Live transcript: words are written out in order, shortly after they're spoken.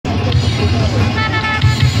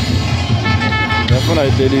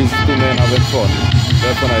Definitely these two men having fun.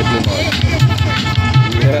 Definitely, man.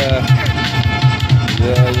 Yeah.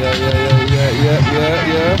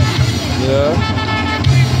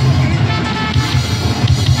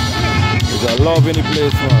 There's a love in the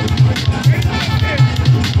place, man.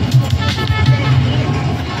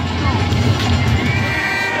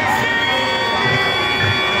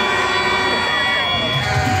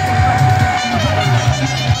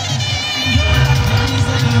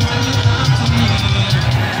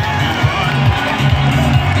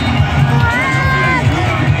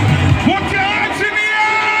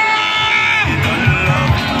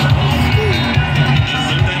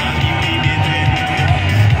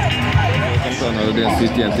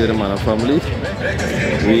 The Man family.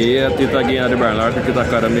 We here at it again at the Barnard Cricket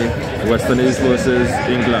Academy, Western East versus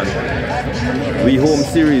England. We home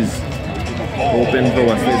series. Hoping for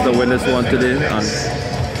Western East to win this one today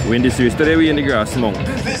and win the series. Today we in the grass mount.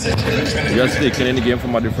 Just taking in the game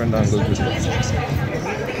from a different angle today.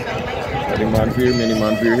 The man fear, mini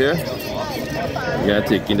man fear here. We are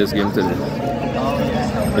taking this game today.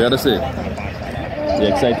 What do you have to say? You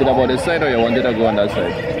excited about this side or you wanted to go on that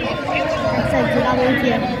side?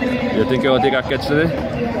 You think you'll take a catch today?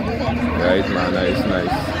 Right, man, nice.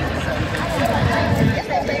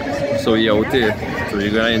 So you're out here, so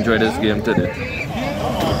you're gonna enjoy this game today.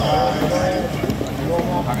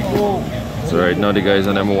 So right now the guys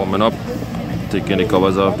and them warming up, taking the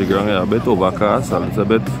covers off the ground, a bit overcast, a little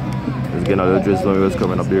bit. It's getting a little drizzle when we was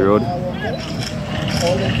coming up the road.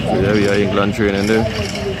 So yeah, we are England training there.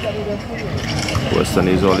 Western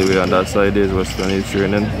is all the way on that side, is Western is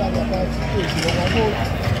training.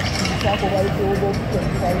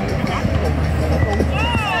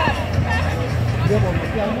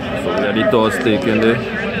 So we are the toss taking there.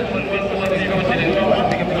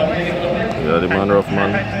 We are the man rough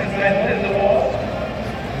man.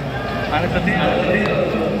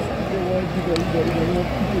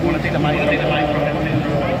 Want to take the mic from him?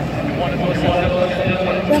 You want to go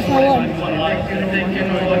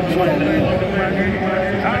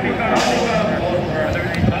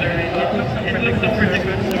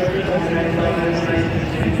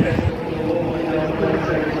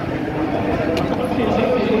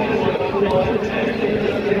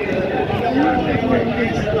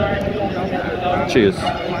Cheers. So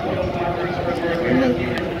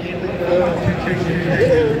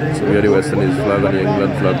we are the Western East flag and the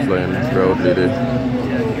England flag flying proudly there,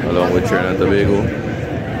 along with Trinidad and Tobago.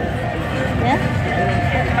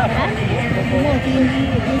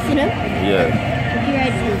 Yeah.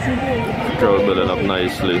 Crowd building up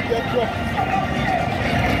nicely.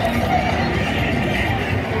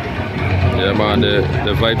 Yeah, man, the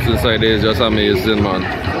vibes inside there is just amazing, man.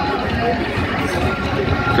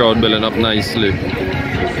 Crowd building up nicely.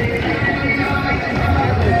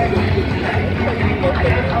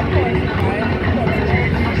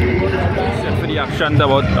 For the action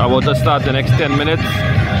about to start the next 10 minutes. We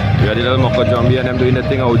had the little Moko Jambi and them doing the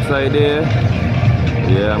thing outside there.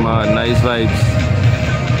 Yeah, man, nice vibes.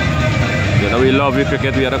 You know, we love the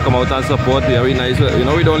cricket. We had to come out and support. We are very nice. You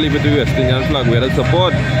know, we don't leave it to the West Indian flag. We had to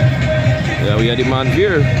support. Yeah, we had the man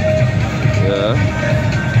here. Yeah.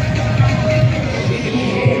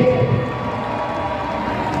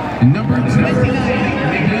 Number 29.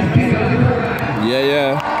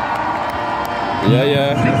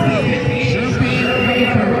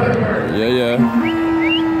 Yeah.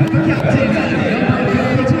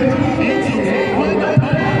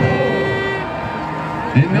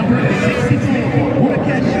 And number 64, what a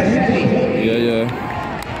catch. Yeah.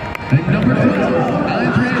 And number 12,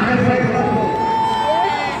 Andre Rafael.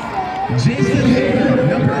 Jason Hager,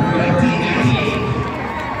 number 98.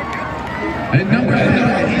 And number 7,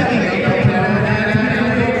 and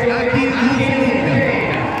number 5,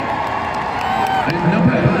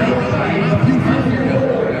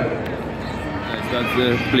 That's the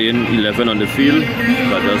playing 11 on the field.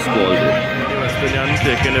 That just called it. West Indian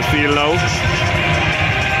taking the field now.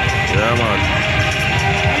 Yeah, man.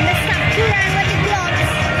 And the statue ran with the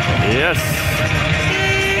gloves. Yes.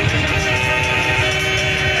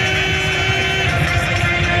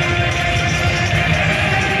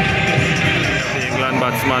 The England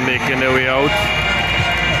batsman making their way out.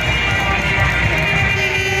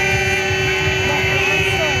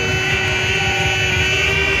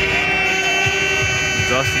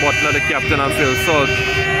 Josh Butler, the captain, and Phil Salt.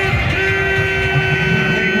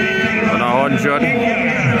 On 100.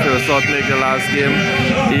 Phil Salt make the last game.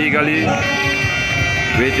 Eagerly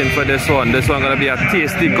waiting for this one. This one gonna be a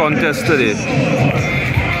tasty contest today.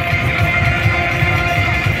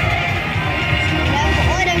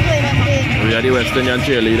 We are the West Indian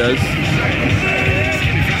cheerleaders.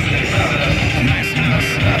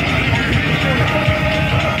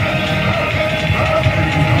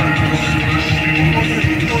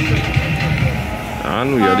 And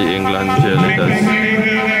we are the England cheerleaders.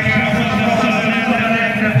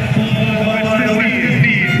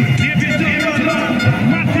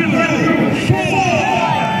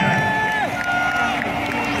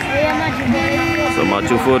 So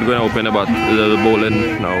Matthew Ford going to open the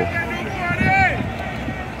bowling now.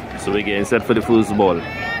 So we're getting set for the first ball.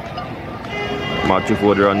 Matthew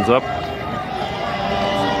Ford runs up.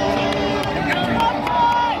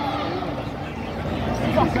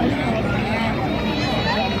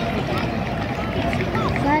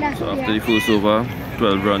 So after the first over,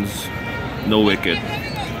 12 runs, no wicket.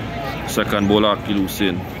 Second ball, Akil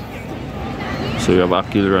Hussain. So we have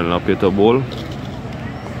Akil running up here to bowl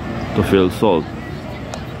to Phil Salt.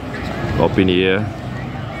 Up in the air,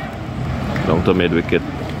 down to mid wicket.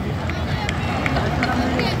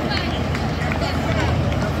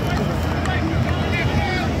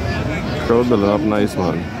 Crowd building up nice,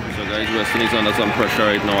 man. So guys, Western is under some pressure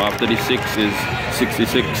right now. After the 6 is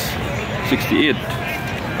 66, 68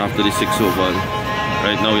 after the 6 over.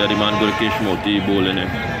 Right now we have the man Gurkesh Moti bowling him.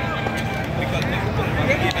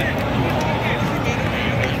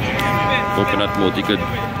 Hoping that Moti could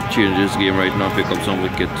change his game right now, pick up some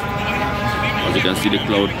wicket. As you can see the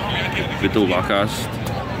cloud with overcast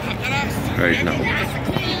right now.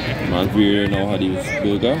 Man Veer now had his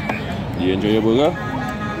burger. Do you enjoy your burger?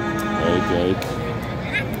 Right.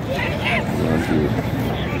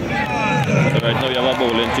 So right now we have a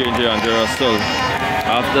bowling change here, Andre Russell.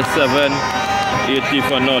 After 7, 80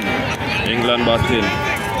 for none. England batting.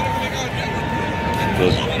 So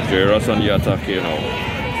Jerry Ross on the attack here now.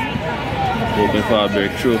 Hoping for a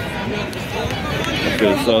breakthrough.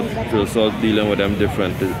 Phil Salt dealing with them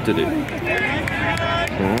different today.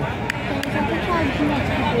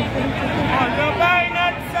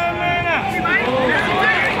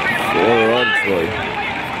 4 runs, boy.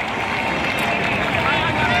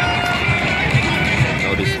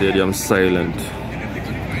 Now the stadium's silent.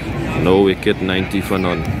 No wicket, 90 for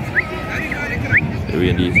none. We're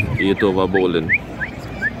in the 8 over bowling.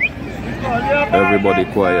 Everybody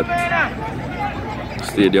quiet.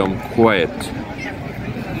 Stadium quiet.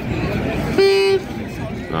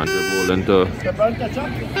 Andre bowling to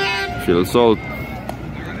Phil Salt.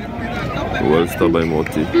 Well stopped by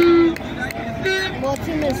Moti.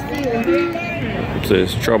 So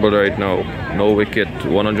it's trouble right now. No wicket,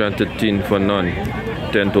 113 for none.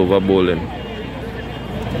 10th over bowling.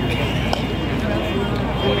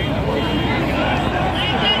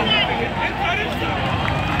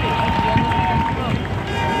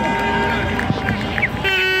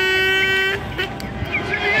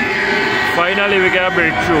 Finally we get a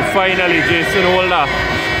breakthrough. Finally Jason Holder.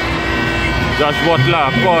 Josh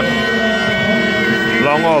Butler caught.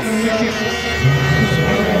 Long off.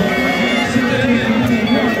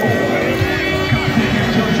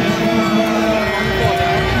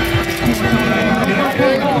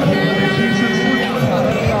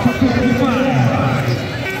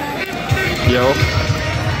 Yo.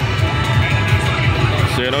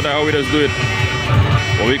 So you know that how we just do it.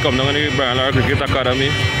 When we come down to the Brian Lara Cricket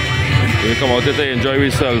Academy, we come out here to enjoy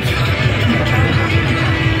ourselves.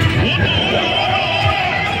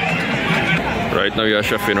 Right now, we are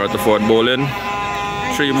Sheffin Rutherford bowling.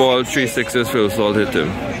 3 balls, 3 sixes, Phil Salt hit him.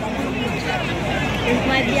 It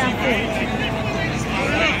might be a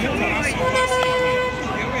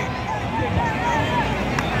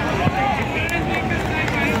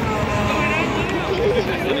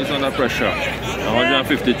 4. He's under pressure.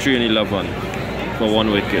 153 in 11 for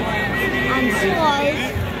 1 wicket. And Salt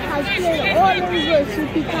has played all his worst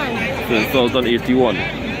if he can. Phil Salt on 81.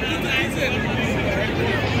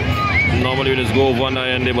 Normally we just go over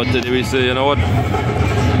 90, but today we say, you know what?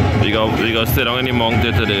 We got stay down in the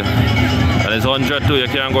mountain today. And it's 100 too, you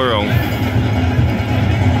can't go wrong.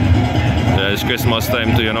 Yeah, it's Christmas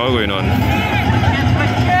time too, you know what's going on.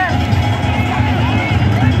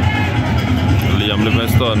 Liam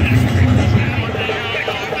Livingstone.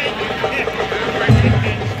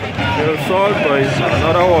 Phil Salt, boys,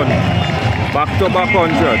 another one. Back to back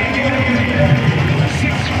 100.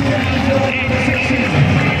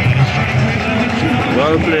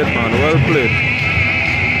 Well played, man, well played.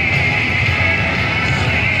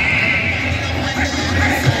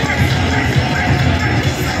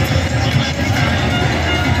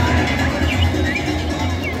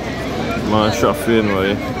 Man, Sheffin,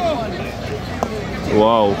 boy.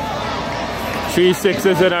 Wow. 3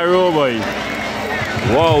 sixes in a row, boy.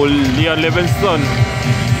 Wow, Leon Livingstone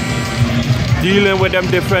dealing with them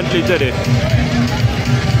differently today.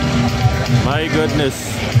 My goodness.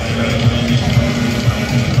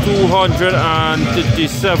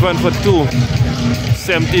 257 for 2.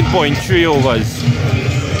 17.3 overs.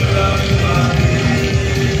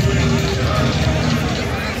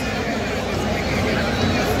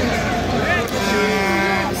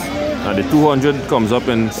 And the 200 comes up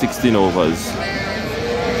in 16 overs.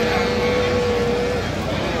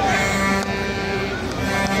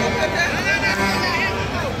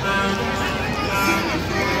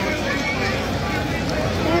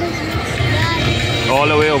 All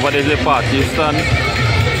the way over there's a party stand.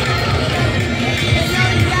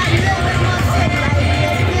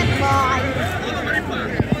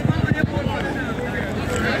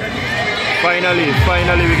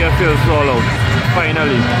 Finally we get first all out.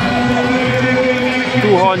 Finally.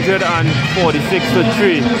 246 to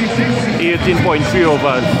 3. 18.3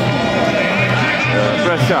 overs.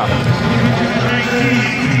 Pressure.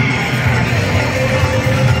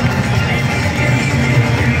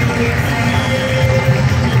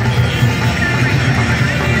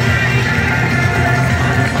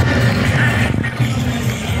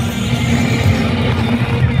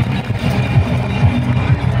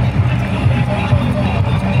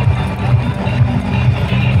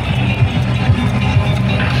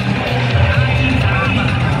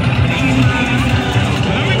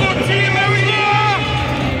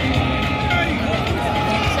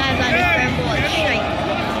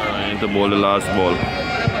 Ball, the last ball.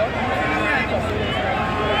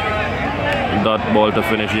 That ball to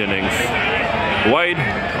finish the innings. Wide.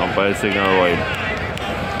 Umpire signal wide.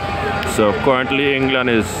 So currently England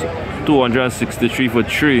is 263 for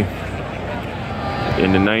 3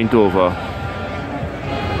 in the 9th over.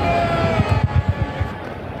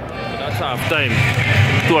 That's half time.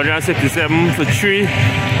 267 for 3.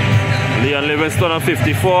 Leon Livingston on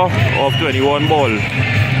 54 off 21 ball.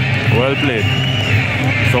 Well played.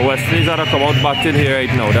 So West Indies are to come out batting here right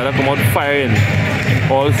now. They're to come out firing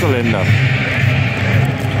all cylinder.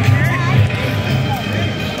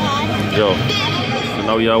 Yo. So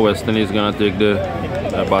now we are West Indies gonna take the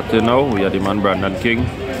batting now. We are the man Brandon King.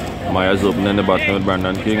 Myers opening the batting with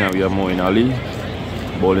Brandon King, and we have Moeen Ali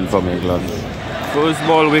bowling from England. First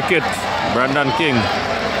ball wicket, Brandon King.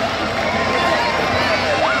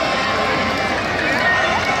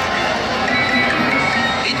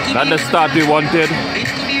 That's the start we wanted.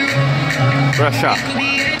 Pressure.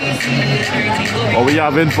 Oh, we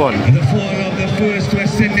having fun. The fall of the first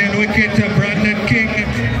West Indian wicket to Brandon King.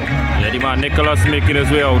 Yeah, the man Nicholas making his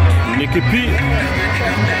way out. Nicky P.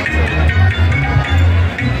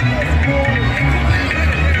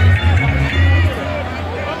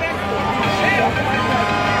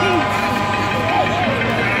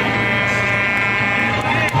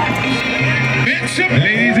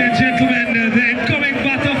 Ladies and gentlemen, the incoming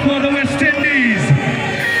batter for the West Indies,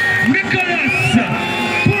 Nicholas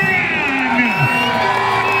Pooran.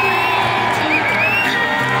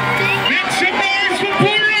 Make some noise for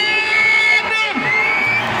Pooran.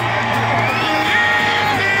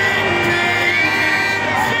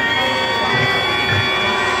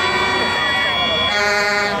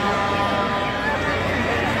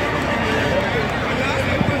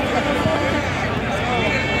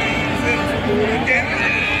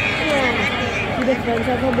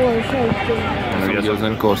 He was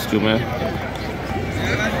in costume, eh?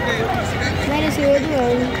 When is he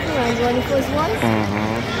doing? When the first one?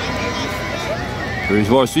 He's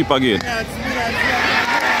going to sweep again.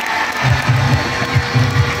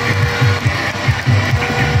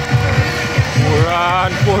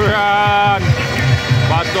 Pooran!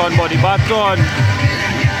 Baton, buddy, baton!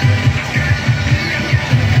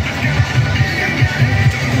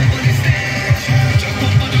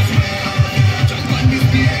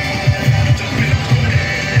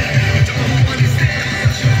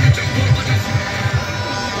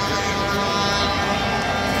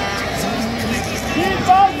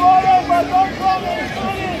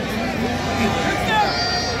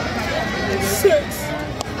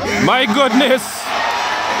 My goodness!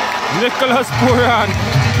 Nicholas Pooran!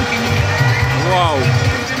 Wow!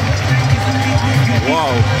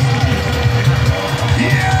 Wow!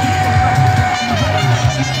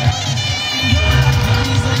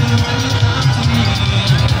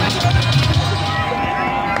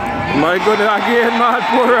 My goodness, again, man,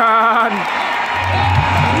 Pooran!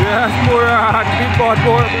 Yes, Pooran! Big ball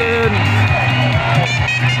bowling!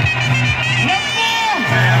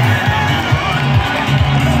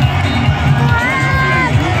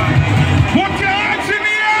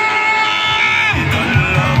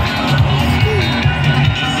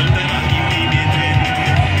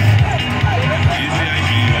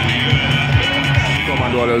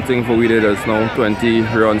 A little thing for we did is now 20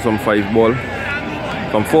 runs from 5 ball,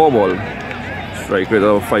 from 4 ball. Strike rate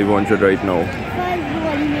of 500 right now. 5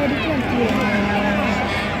 ball, he made it 20.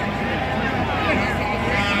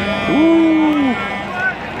 Woo!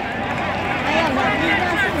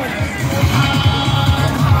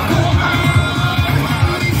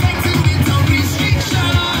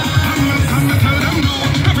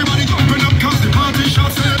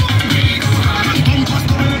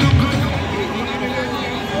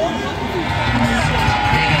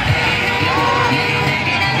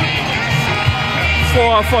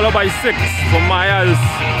 score followed by 6 for Myers.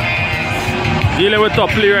 Dealing with top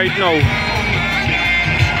play right now.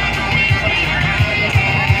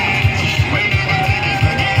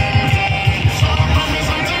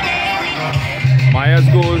 Myers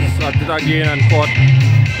goes at it again and caught.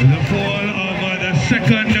 The ball of the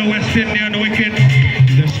second West Indian wicket.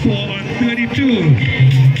 The score on 32.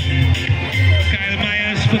 Kyle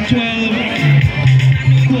Myers for 12.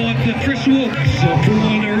 Caught the Chris Woods. So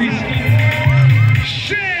ball the risk.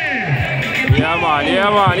 Yeah man, yeah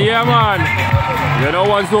man, yeah man. You know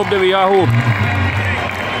one's hope that we are hope.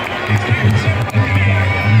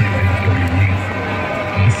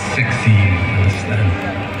 Sexy.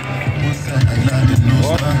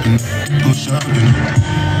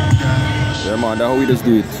 Yeah man, that's how we just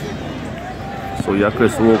do it. So yeah,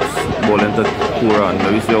 Chris Wokes ball into Pooran.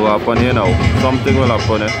 Now we see what happen here now. Something will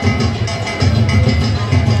happen eh.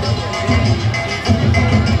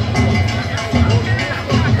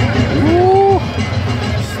 Ooh,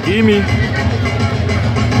 steamy.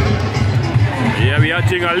 Yeah, we are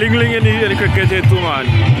seeing a ling-ling in the cricket here too man.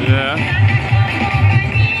 Yeah.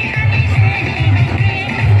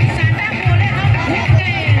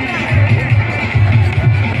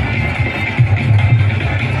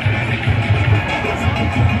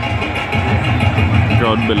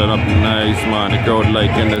 Crowd building up nice man, the crowd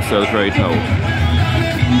liking themselves right now.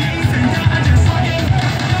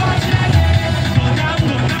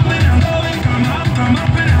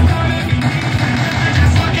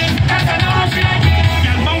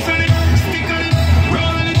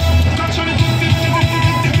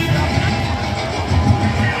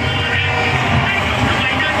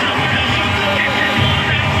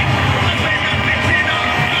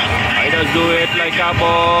 I just do it like a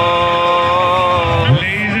ball.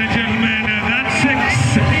 Ladies and gentlemen, that 6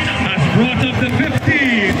 has brought up the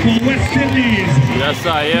 50 for West Indies. Yes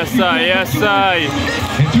sir, yes sir, yes sir.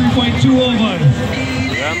 In 3.2 overs.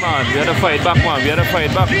 Yeah man, we had to fight back man, we had to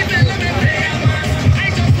fight back.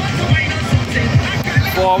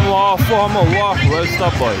 4 more, wow. Well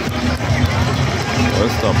stopped boys. Well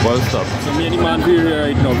stopped, well stopped. So me and the man here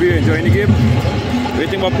right now, we enjoying the game. What do you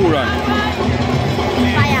think about Pooran?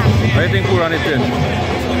 Fire. What do you think Pooran is in?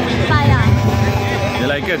 Fire. You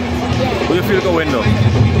like it? Yeah. Who you feel going to win though? Who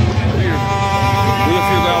you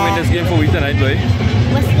feel going to win this game for we tonight boy?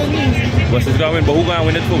 West Indies. West is going to win, but who going to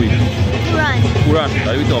win it for we? Pooran. Pooran, what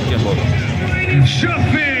are we talking about?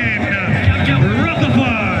 Shafin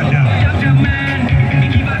Rutherford.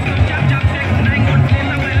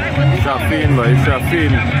 Shafin boy,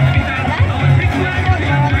 Shafin.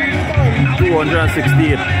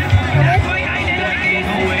 268.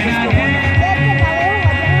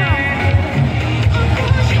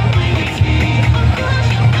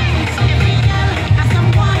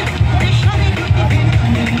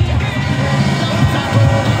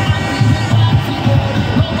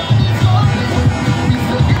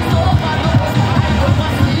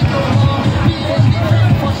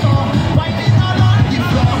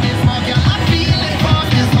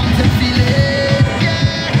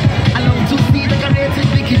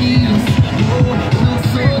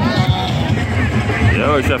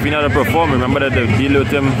 Shafin had a perform. Remember that the deal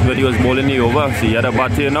with him when he was bowling the over. So he had a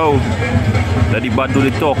bat here now. Let the bat do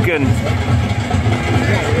the talking.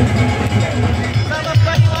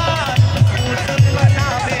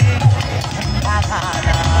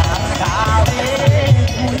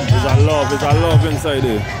 There's a love inside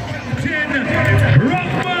there.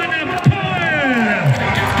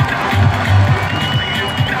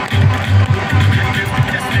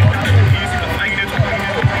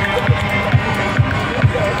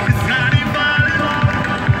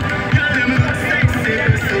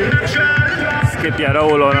 Skip, you had a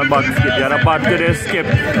hole on the back, Skip. You had a bat to this, Skip.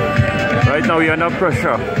 Right now you're under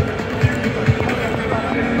pressure.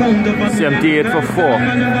 78 for 4.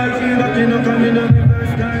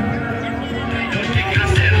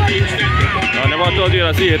 I never told you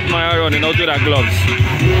to see it, my running out with that gloves.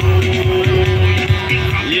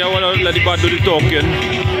 Yeah, I want to let the bat do the talking.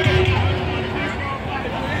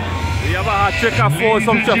 We have a hat trick of 4,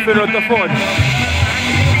 some Sheffield out the Forge.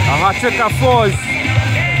 A hat trick of 4s.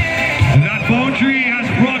 That boundary has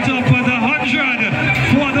brought up the 100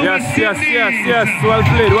 for the West Indies. Yes. Well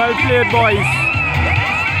played, boys.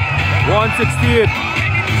 168.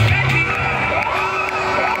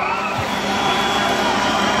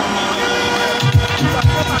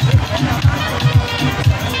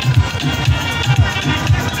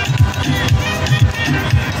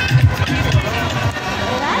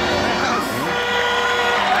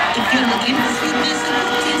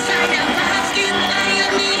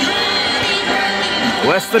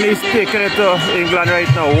 West Indies taking it to England right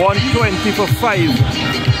now. 120 for 5.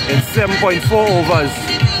 in 7.4 overs.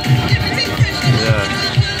 Yeah.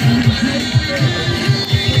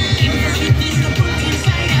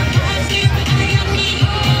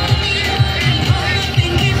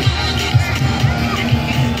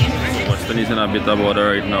 Western is in a bit of order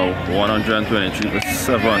right now,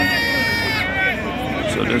 123-7.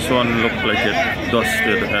 So this one looked like it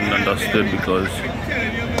dusted and undusted because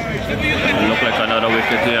it looked like another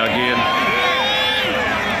wicket here again.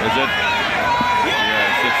 Is it?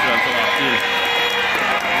 Yeah, 6 runs on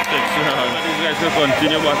 6 runs. These guys will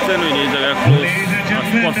continue batting. We need to get close as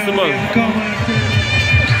possible.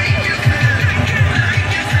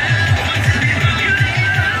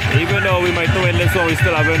 Even though we might win this one, we're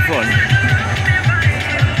still having fun.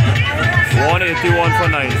 181 for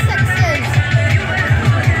 9.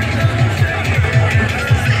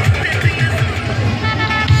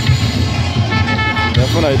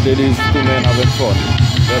 Definitely these two men having fun.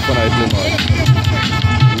 Definitely, man.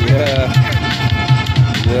 Yeah.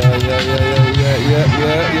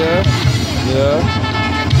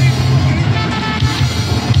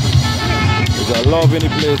 There's a love in the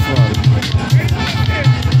place, man.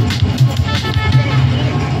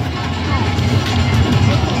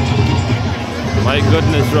 My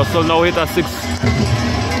goodness, Russell now hit a 6.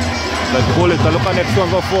 Like bullet. I look at next one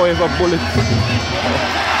for 4 if a bullet.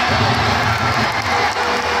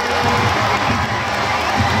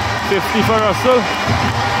 $50 for Russell.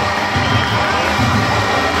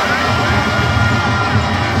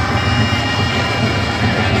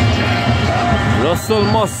 Russell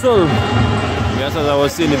Muscle. Yes, as I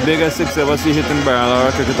was saying, the biggest 6 ever seen hit in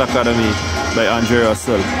Barrel Cricket Academy by Andre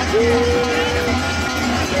Russell.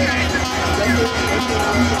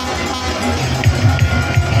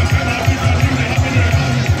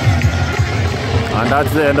 And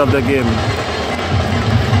that's the end of the game.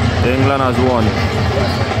 England has won.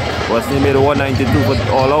 Western made 192 for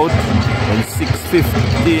all out in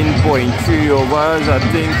 15.3 overs, I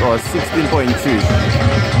think, or 16.3.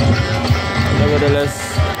 Nevertheless,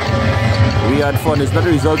 we had fun. It's not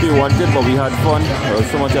the result we wanted, but we had fun. There was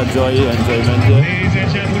so much joy and enjoyment here.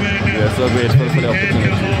 We are so grateful for the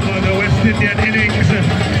opportunity.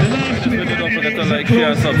 Don't forget to like,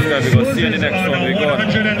 share, and subscribe because see you in the next one. We go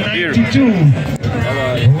here.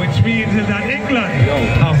 Bye-bye. Which means that England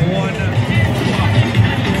have won.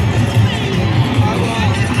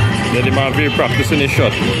 Yeah, the man very practicing his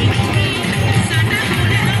shot.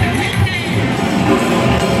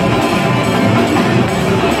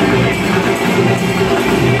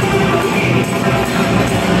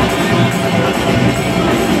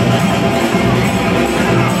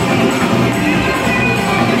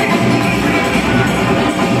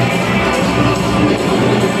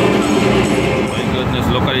 My goodness,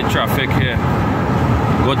 look at the traffic here.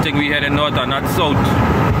 Good thing we heading north and not south.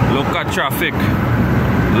 Look at traffic.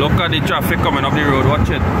 Look at the traffic coming up the road, watch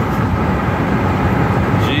it.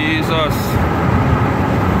 Jesus.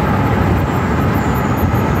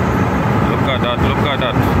 Look at that, look at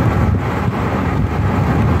that.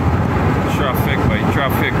 Traffic by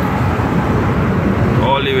traffic.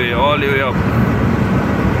 All the way up.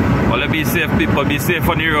 Well, be safe people, be safe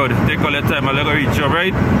on the road. Take all your time, I'll let you reach you,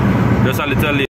 right? Just a little late.